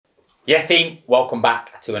Yes, team, welcome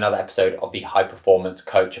back to another episode of the High Performance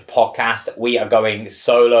Coach podcast. We are going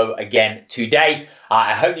solo again today.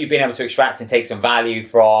 I hope you've been able to extract and take some value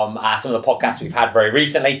from some of the podcasts we've had very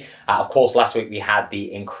recently. Of course, last week we had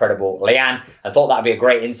the incredible Leanne, and thought that'd be a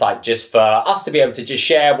great insight just for us to be able to just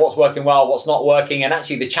share what's working well, what's not working, and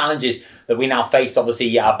actually the challenges that we now face,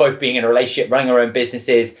 obviously both being in a relationship, running our own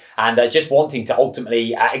businesses, and just wanting to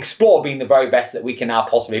ultimately explore being the very best that we can now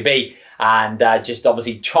possibly be. And just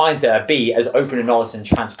obviously trying to be as open and honest and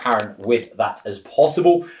transparent with that as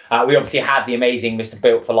possible. We obviously had the amazing Mr.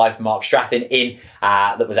 Built for Life, Mark Stratton, in.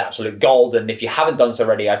 That was absolute gold. And if you haven't done so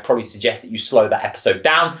already, I'd probably suggest that you slow that episode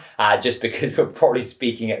down, just because we're probably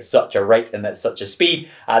speaking at such a rate and at such a speed.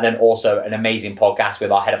 And then also an amazing podcast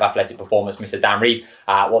with our head of athletic performance, Mr. Dan Reeve,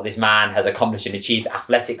 what this man has accomplished and achieved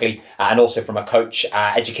athletically, and also from a coach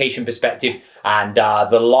education perspective, and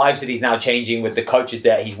the lives that he's now changing with the coaches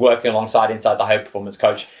that he's working alongside inside the High Performance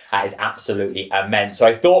Coach is absolutely immense. So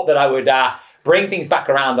I thought that I would bring things back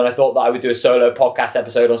around, and I thought that I would do a solo podcast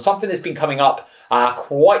episode on something that's been coming up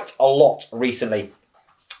quite a lot recently.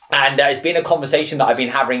 And it's been a conversation that I've been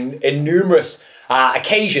having in numerous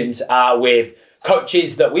occasions with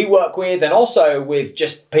coaches that we work with, and also with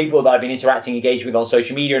just people that I've been interacting, engaged with on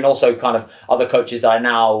social media, and also kind of other coaches that I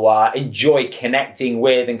now enjoy connecting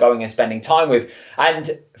with and going and spending time with.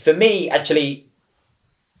 And for me, actually,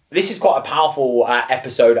 this is quite a powerful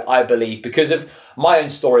episode, I believe, because of my own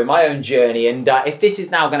story, my own journey. And if this is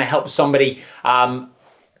now going to help somebody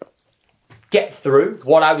get through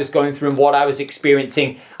what I was going through and what I was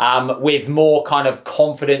experiencing with more kind of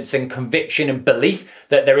confidence and conviction and belief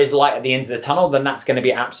that there is light at the end of the tunnel, then that's going to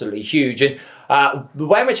be absolutely huge. And the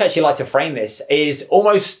way in which I actually like to frame this is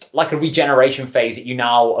almost like a regeneration phase that you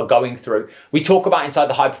now are going through. We talk about inside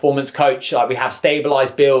the High Performance Coach, we have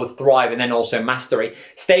stabilize, build, thrive, and then also mastery.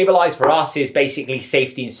 Stabilize for us is basically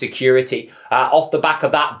safety and security. Off the back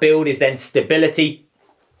of that, build is then stability.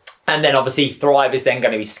 And then obviously thrive is then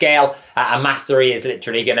going to be scale, and mastery is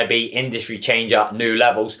literally going to be industry changer, new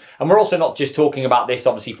levels. And we're also not just talking about this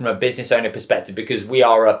obviously from a business owner perspective, because we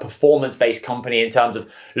are a performance-based company in terms of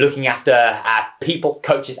looking after people,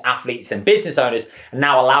 coaches, athletes, and business owners, and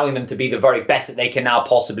now allowing them to be the very best that they can now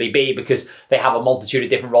possibly be, because they have a multitude of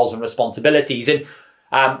different roles and responsibilities.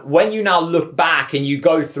 And when you now look back and you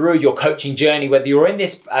go through your coaching journey, whether you're in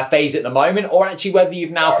this phase at the moment, or actually whether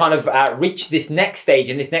you've now kind of reached this next stage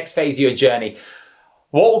and this next phase of your journey,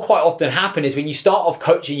 what will quite often happen is when you start off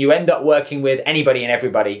coaching, you end up working with anybody and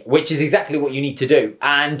everybody, which is exactly what you need to do.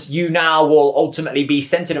 And you now will ultimately be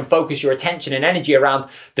centered and focus your attention and energy around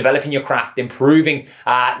developing your craft, improving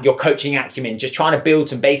your coaching acumen, just trying to build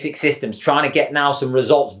some basic systems, trying to get now some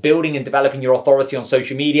results, building and developing your authority on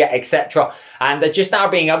social media, etc. And just now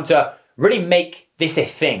being able to really make this a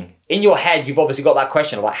thing. In your head, you've obviously got that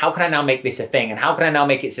question of like, how can I now make this a thing? And how can I now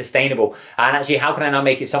make it sustainable? And actually, how can I now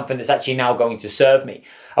make it something that's actually now going to serve me?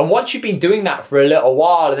 And once you've been doing that for a little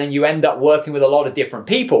while, and then you end up working with a lot of different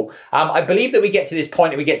people, I believe that we get to this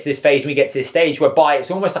point, and we get to this phase, and we get to this stage whereby it's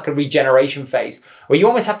almost like a regeneration phase, where you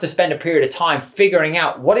almost have to spend a period of time figuring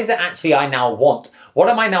out, what is it actually I now want? What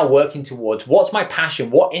am I now working towards? What's my passion?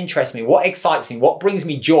 What interests me? What excites me? What brings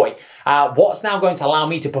me joy? What's now going to allow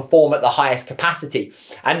me to perform at the highest capacity?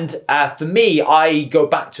 And for me, I go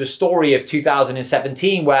back to a story of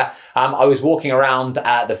 2017 where I was walking around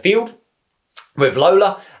the field with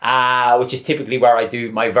Lola, which is typically where I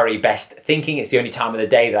do my very best thinking. It's the only time of the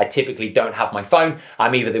day that I typically don't have my phone.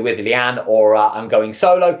 I'm either with Leanne or I'm going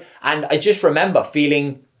solo. And I just remember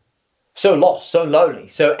feeling so lost, so lonely,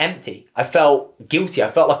 so empty. I felt guilty. I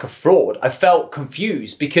felt like a fraud. I felt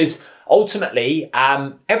confused because ultimately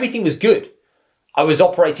everything was good. I was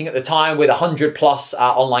operating at the time with 100 plus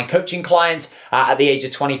online coaching clients at the age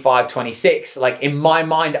of 25, 26. Like in my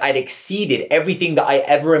mind, I'd exceeded everything that I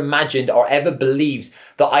ever imagined or ever believed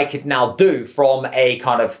that I could now do from a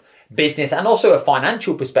kind of business and also a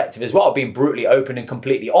financial perspective as well, being brutally open and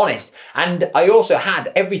completely honest. And I also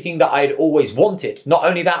had everything that I'd always wanted. Not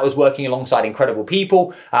only that, I was working alongside incredible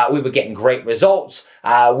people. We were getting great results.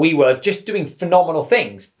 We were just doing phenomenal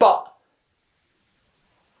things. But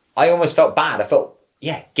I almost felt bad. I felt,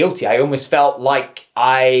 guilty. I almost felt like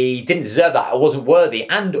I didn't deserve that. I wasn't worthy.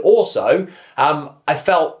 And also, I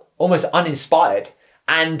felt almost uninspired.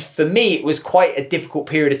 And for me, it was quite a difficult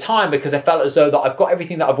period of time because I felt as though that I've got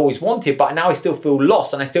everything that I've always wanted, but now I still feel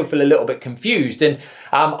lost and I still feel a little bit confused. And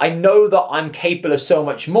I know that I'm capable of so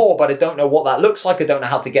much more, but I don't know what that looks like. I don't know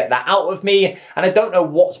how to get that out of me. And I don't know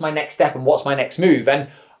what's my next step and what's my next move. And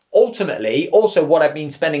ultimately, also what I've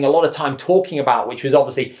been spending a lot of time talking about, which was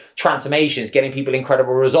obviously transformations, getting people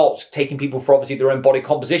incredible results, taking people for obviously their own body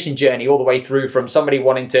composition journey, all the way through from somebody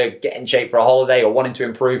wanting to get in shape for a holiday or wanting to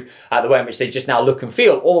improve the way in which they just now look and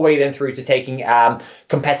feel, all the way then through to taking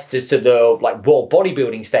competitors to the like world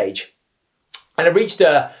bodybuilding stage. And I reached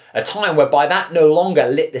a time whereby that no longer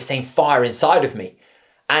lit the same fire inside of me.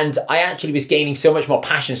 And I actually was gaining so much more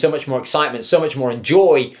passion, so much more excitement, so much more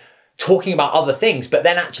joy talking about other things, but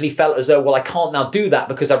then actually felt as though, well, I can't now do that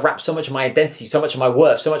because I've wrapped so much of my identity, so much of my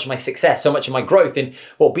worth, so much of my success, so much of my growth in,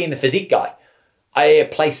 well, being the physique guy. I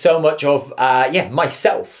place so much of,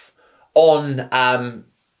 myself on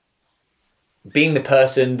being the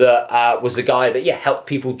person that was the guy that, helped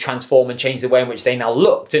people transform and change the way in which they now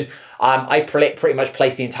looked. And I pretty much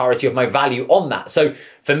placed the entirety of my value on that. So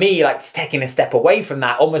for me, like taking a step away from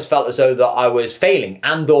that almost felt as though that I was failing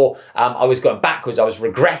or I was going backwards, I was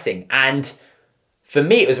regressing. And for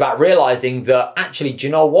me, it was about realizing that actually, do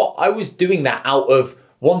you know what? I was doing that out of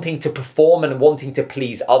wanting to perform and wanting to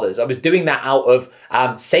please others. I was doing that out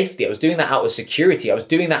of safety. I was doing that out of security. I was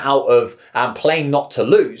doing that out of playing not to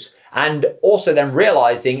lose. And also then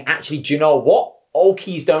realizing, actually, do you know what? Old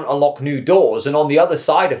keys don't unlock new doors. And on the other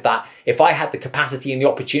side of that, if I had the capacity and the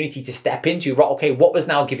opportunity to step into, right, okay, what was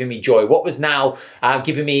now giving me joy? What was now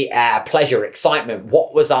giving me pleasure, excitement?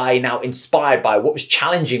 What was I now inspired by? What was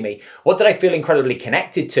challenging me? What did I feel incredibly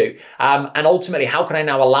connected to? And ultimately, how can I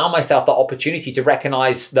now allow myself that opportunity to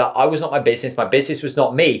recognize that I was not my business was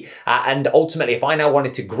not me. And ultimately, if I now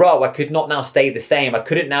wanted to grow, I could not now stay the same. I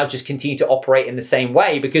couldn't now just continue to operate in the same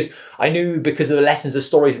way because I knew, because of the lessons, the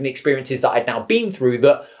stories, and the experiences that I'd now been through,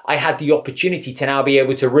 that I had the opportunity to now be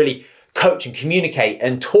able to really coach and communicate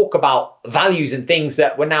and talk about values and things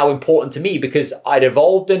that were now important to me because I'd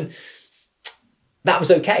evolved, and that was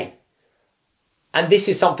okay. And this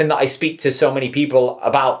is something that I speak to so many people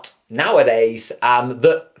about nowadays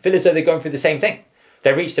that feel as though they're going through the same thing.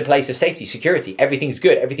 They've reached a place of safety, security, everything's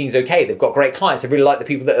good, everything's okay, they've got great clients, they really like the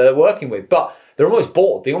people that they're working with, but they're almost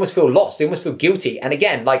bored, they almost feel lost, they almost feel guilty. And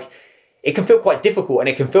again, like, it can feel quite difficult and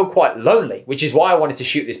it can feel quite lonely, which is why I wanted to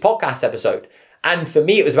shoot this podcast episode. And for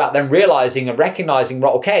me, it was about them realizing and recognizing,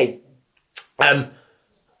 right, okay,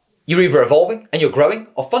 you're either evolving and you're growing,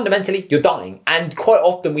 or fundamentally you're dying. And quite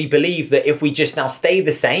often we believe that if we just now stay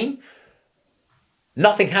the same,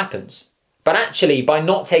 nothing happens. But actually, by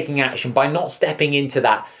not taking action, by not stepping into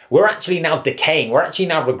that, we're actually now decaying, we're actually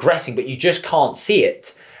now regressing, but you just can't see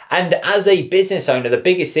it. And as a business owner, the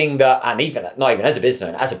biggest thing that, and even not even as a business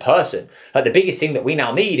owner, as a person, like the biggest thing that we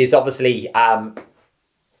now need is obviously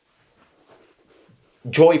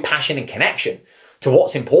joy, passion, and connection to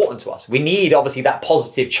what's important to us. We need obviously that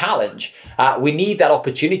positive challenge. We need that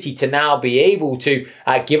opportunity to now be able to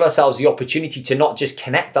give ourselves the opportunity to not just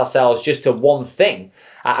connect ourselves just to one thing.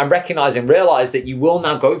 And recognize and realize that you will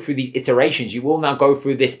now go through these iterations, you will now go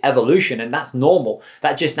through this evolution, and that's normal.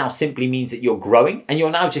 That just now simply means that you're growing and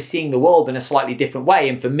you're now just seeing the world in a slightly different way.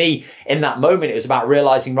 And for me, in that moment, it was about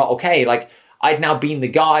realizing, right, okay, like I'd now been the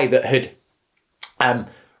guy that had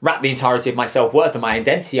wrapped the entirety of my self-worth and my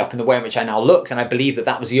identity up in the way in which I now looked. And I believe that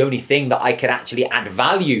that was the only thing that I could actually add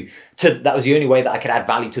value to. That was the only way that I could add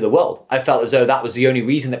value to the world. I felt as though that was the only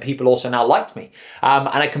reason that people also now liked me. And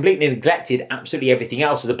I completely neglected absolutely everything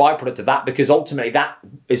else as a byproduct of that, because ultimately that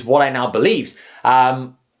is what I now believed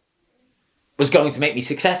was going to make me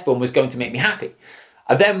successful and was going to make me happy.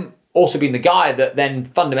 I've then also been the guy that then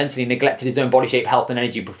fundamentally neglected his own body shape, health, and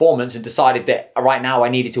energy performance, and decided that right now I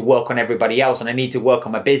needed to work on everybody else, and I need to work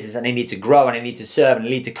on my business, and I need to grow, and I need to serve, and I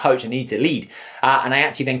need to coach, and I need to lead. And I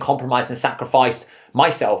actually then compromised and sacrificed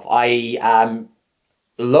myself. I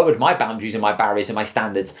lowered my boundaries and my barriers and my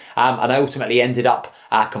standards, and I ultimately ended up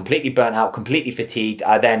completely burnt out, completely fatigued.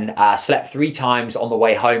 I then slept 3 times on the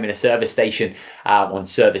way home in a service station, on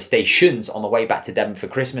service stations on the way back to Devon for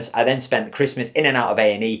Christmas. I then spent Christmas in and out of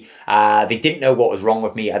A&E. They didn't know what was wrong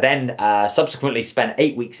with me. I then subsequently spent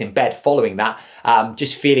 8 weeks in bed following that,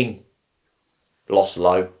 just feeling lost,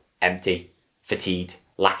 low, empty, fatigued,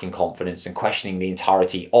 lacking confidence, and questioning the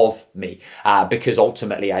entirety of me, because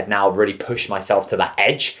ultimately I'd now really pushed myself to that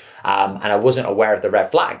edge, and I wasn't aware of the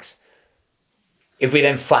red flags. If we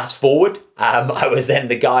then fast forward, I was then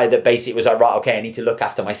the guy that basically was like, right, okay, I need to look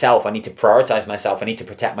after myself. I need to prioritize myself. I need to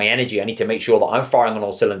protect my energy. I need to make sure that I'm firing on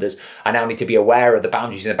all cylinders. I now need to be aware of the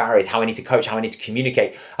boundaries and the barriers, how I need to coach, how I need to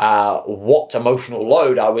communicate, what emotional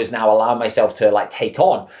load I was now allowing myself to like take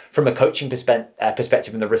on from a coaching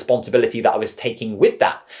perspective, and the responsibility that I was taking with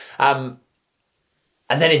that. And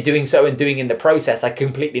then in doing so and doing in the process, I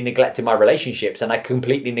completely neglected my relationships, and I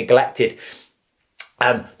completely neglected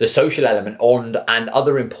the social element on and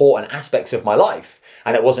other important aspects of my life.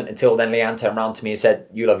 And it wasn't until then Leanne turned around to me and said,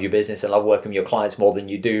 you love your business and love working with your clients more than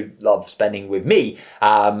you do love spending with me.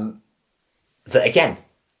 That again,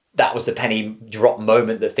 that was the penny drop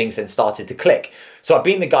moment that things then started to click. So I've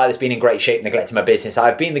been the guy that's been in great shape, neglecting my business.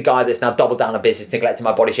 I've been the guy that's now doubled down on business, neglecting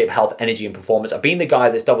my body shape, health, energy, and performance. I've been the guy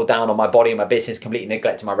that's doubled down on my body and my business, completely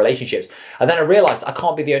neglecting my relationships. And then I realized I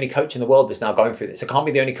can't be the only coach in the world that's now going through this. I can't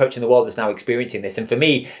be the only coach in the world that's now experiencing this. And for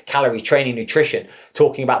me, calories, training, nutrition,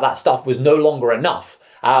 talking about that stuff was no longer enough.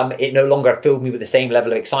 It no longer filled me with the same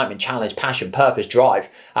level of excitement, challenge, passion, purpose, drive.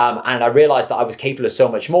 And I realized that I was capable of so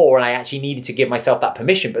much more, and I actually needed to give myself that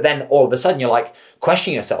permission. But then all of a sudden you're like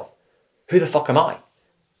questioning yourself, who the fuck am I?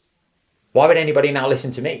 Why would anybody now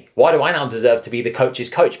listen to me? Why do I now deserve to be the coach's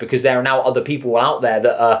coach? Because there are now other people out there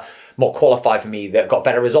that are more qualified for me, that got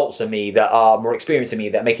better results than me, that are more experienced than me,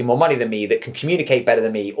 that are making more money than me, that can communicate better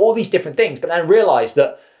than me, all these different things. But then I realized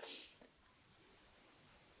that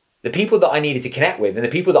the people that I needed to connect with and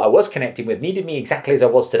the people that I was connecting with needed me exactly as I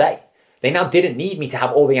was today. They now didn't need me to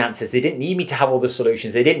have all the answers. They didn't need me to have all the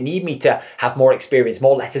solutions. They didn't need me to have more experience,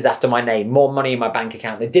 more letters after my name, more money in my bank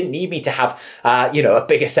account. They didn't need me to have, a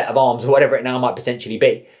bigger set of arms or whatever it now might potentially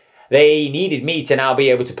be. They needed me to now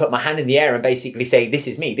be able to put my hand in the air and basically say, this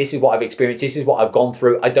is me. This is what I've experienced. This is what I've gone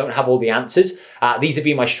through. I don't have all the answers. These have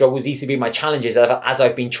been my struggles. These have been my challenges as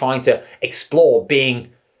I've been trying to explore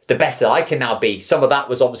being the best that I can now be. Some of that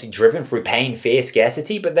was obviously driven through pain, fear,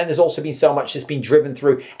 scarcity, but then there's also been so much that's been driven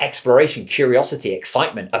through exploration, curiosity,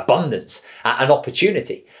 excitement, abundance, and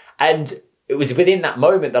opportunity. And it was within that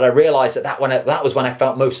moment that I realized that was when I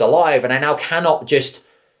felt most alive. And I now cannot just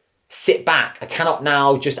sit back. I cannot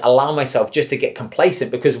now just allow myself just to get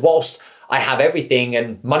complacent, because whilst I have everything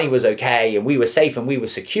and money was okay and we were safe and we were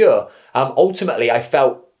secure, ultimately I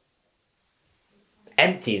felt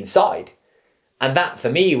empty inside. And that for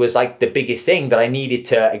me was like the biggest thing that I needed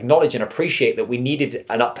to acknowledge and appreciate, that we needed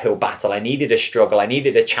an uphill battle. I needed a struggle. I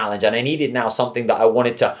needed a challenge. And I needed now something that I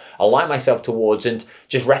wanted to align myself towards, and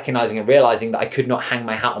just recognizing and realizing that I could not hang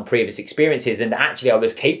my hat on previous experiences. And actually I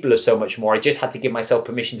was capable of so much more. I just had to give myself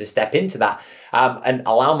permission to step into that and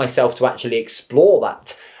allow myself to actually explore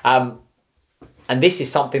that. And this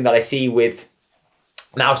is something that I see with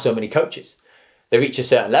now so many coaches. They reach a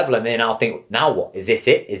certain level and they now think, now what? Is this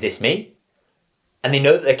it? Is this me? And they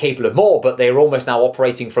know that they're capable of more, but they're almost now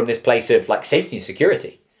operating from this place of like safety and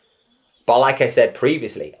security. But like I said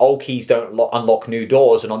previously, old keys don't unlock new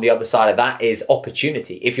doors. And on the other side of that is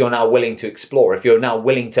opportunity. If you're now willing to explore, if you're now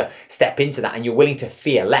willing to step into that, and you're willing to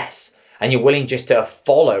fear less, and you're willing just to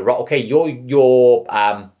follow, right? Okay, your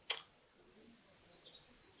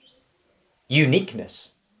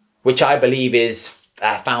uniqueness, which I believe is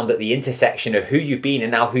found at the intersection of who you've been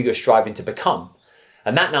and now who you're striving to become.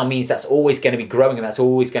 And that now means that's always going to be growing, and that's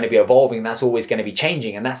always going to be evolving, and that's always going to be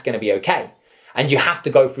changing, and that's going to be okay. And you have to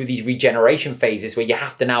go through these regeneration phases where you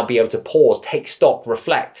have to now be able to pause, take stock,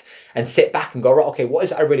 reflect, and sit back and go, right, okay, what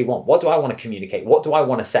is it I really want? What do I want to communicate? What do I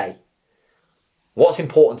want to say? What's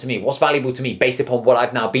important to me? What's valuable to me based upon what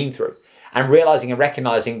I've now been through? And realizing and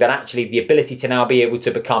recognizing that actually the ability to now be able to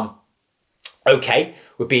become okay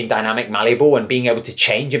with being dynamic, malleable, and being able to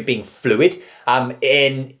change and being fluid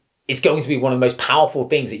is going to be one of the most powerful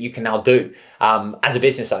things that you can now do as a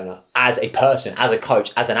business owner, as a person, as a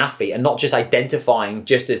coach, as an athlete, and not just identifying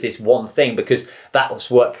just as this one thing, because that was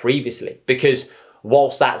worked previously. Because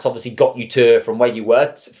whilst that's obviously got you from where you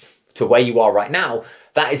were to where you are right now,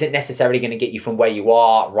 that isn't necessarily going to get you from where you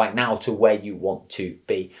are right now to where you want to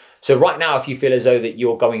be. So right now, if you feel as though that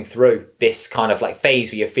you're going through this kind of like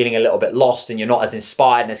phase where you're feeling a little bit lost and you're not as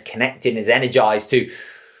inspired and as connected and as energized to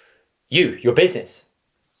your business,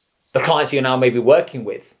 the clients you're now maybe working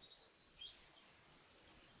with,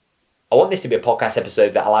 I want this to be a podcast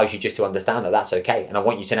episode that allows you just to understand that that's okay. And I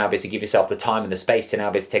want you to now be able to give yourself the time and the space to now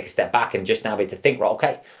be able to take a step back and just now be able to think, right,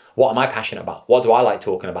 okay, what am I passionate about? What do I like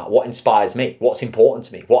talking about? What inspires me? What's important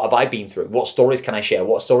to me? What have I been through? What stories can I share?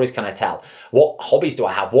 What stories can I tell? What hobbies do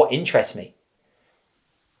I have? What interests me?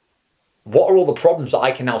 What are all the problems that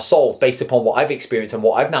I can now solve based upon what I've experienced and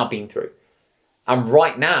what I've now been through? And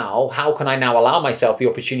right now, how can I now allow myself the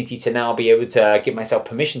opportunity to now be able to give myself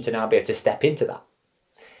permission to now be able to step into that?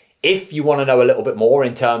 If you want to know a little bit more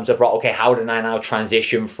in terms of, right, okay, how did I now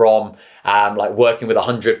transition from like working with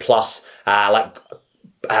 100 plus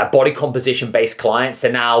body composition based clients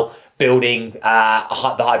to now building the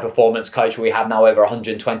high performance coach. We have now over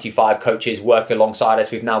 125 coaches working alongside us.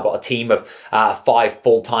 We've now got a team of 5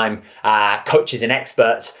 full-time coaches and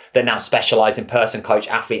experts that now specialize in person, coach,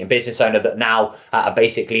 athlete, and business owner that now are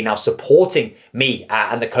basically now supporting me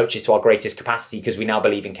and the coaches to our greatest capacity, because we now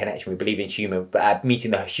believe in connection. We believe in meeting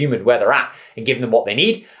the human where they're at and giving them what they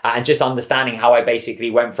need, and just understanding how I basically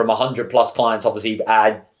went from 100 plus clients, obviously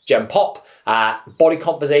Gen Pop, body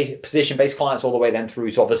composition based clients, all the way then through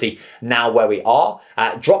to obviously now where we are.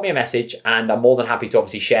 Drop me a message and I'm more than happy to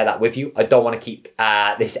obviously share that with you. I don't want to keep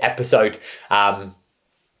this episode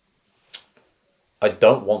I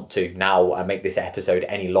don't want to now make this episode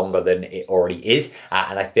any longer than it already is.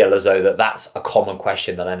 And I feel as though that's a common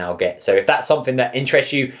question that I now get. So if that's something that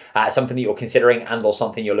interests you, something that you're considering and or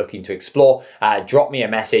something you're looking to explore, drop me a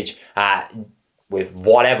message with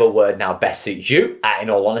whatever word now best suits you, in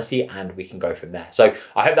all honesty, and we can go from there. So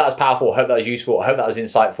I hope that was powerful. I hope that was useful. I hope that was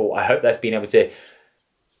insightful. I hope that's been able to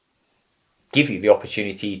give you the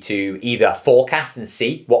opportunity to either forecast and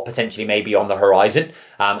see what potentially may be on the horizon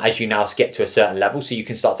as you now get to a certain level, so you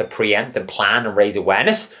can start to preempt and plan and raise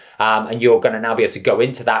awareness. And you're going to now be able to go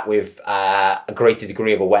into that with a greater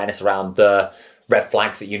degree of awareness around the red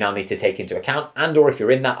flags that you now need to take into account. And or if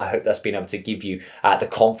you're in that, I hope that's been able to give you the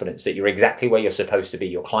confidence that you're exactly where you're supposed to be.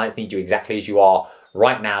 Your clients need you exactly as you are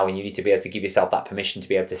right now, and you need to be able to give yourself that permission to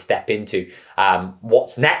be able to step into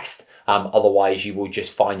what's next. Otherwise, you will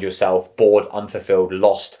just find yourself bored, unfulfilled,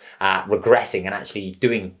 lost, regressing, and actually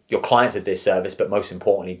doing your clients a disservice, but most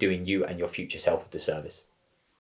importantly, doing you and your future self a disservice.